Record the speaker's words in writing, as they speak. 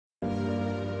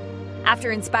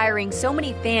After inspiring so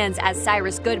many fans as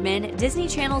Cyrus Goodman, Disney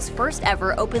Channel's first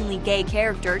ever openly gay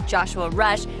character, Joshua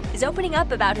Rush, is opening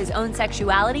up about his own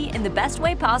sexuality in the best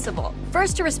way possible.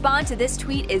 First to respond to this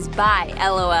tweet is bi,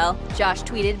 LOL, Josh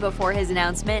tweeted before his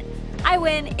announcement. I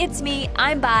win, it's me,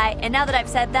 I'm bi, and now that I've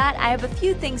said that, I have a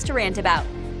few things to rant about.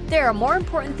 There are more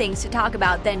important things to talk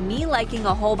about than me liking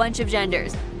a whole bunch of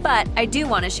genders, but I do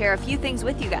want to share a few things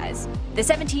with you guys. The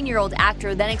 17-year-old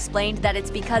actor then explained that it's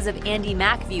because of Andi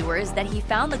Mack viewers that he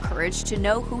found the courage to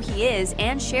know who he is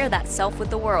and share that self with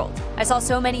the world. I saw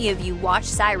so many of you watch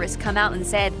Cyrus come out and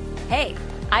said, hey,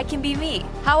 I can be me.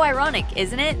 How ironic,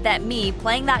 isn't it, that me,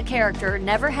 playing that character,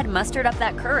 never had mustered up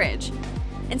that courage?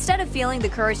 Instead of feeling the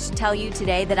courage to tell you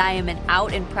today that I am an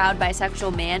out and proud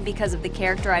bisexual man because of the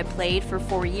character I played for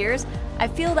 4 years, I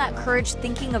feel that courage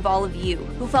thinking of all of you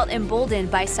who felt emboldened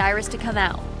by Cyrus to come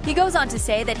out. He goes on to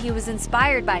say that he was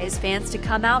inspired by his fans to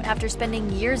come out after spending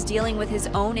years dealing with his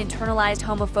own internalized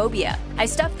homophobia. I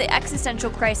stuffed the existential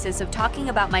crisis of talking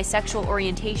about my sexual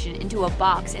orientation into a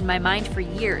box in my mind for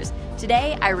years.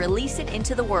 Today, I release it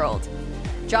into the world.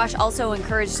 Josh also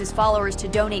encouraged his followers to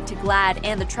donate to GLAAD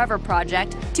and the Trevor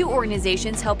Project, two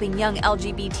organizations helping young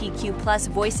LGBTQ+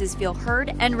 voices feel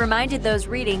heard, and reminded those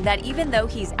reading that even though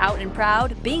he's out and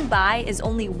proud, being bi is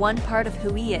only one part of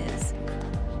who he is.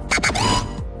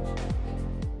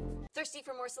 Thirsty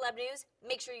for more celeb news?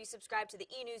 Make sure you subscribe to the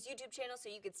E! News YouTube channel so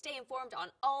you can stay informed on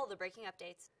all the breaking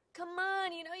updates. Come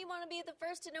on, you know you want to be the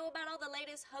first to know about all the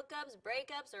latest hookups,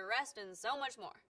 breakups, arrests, and so much more.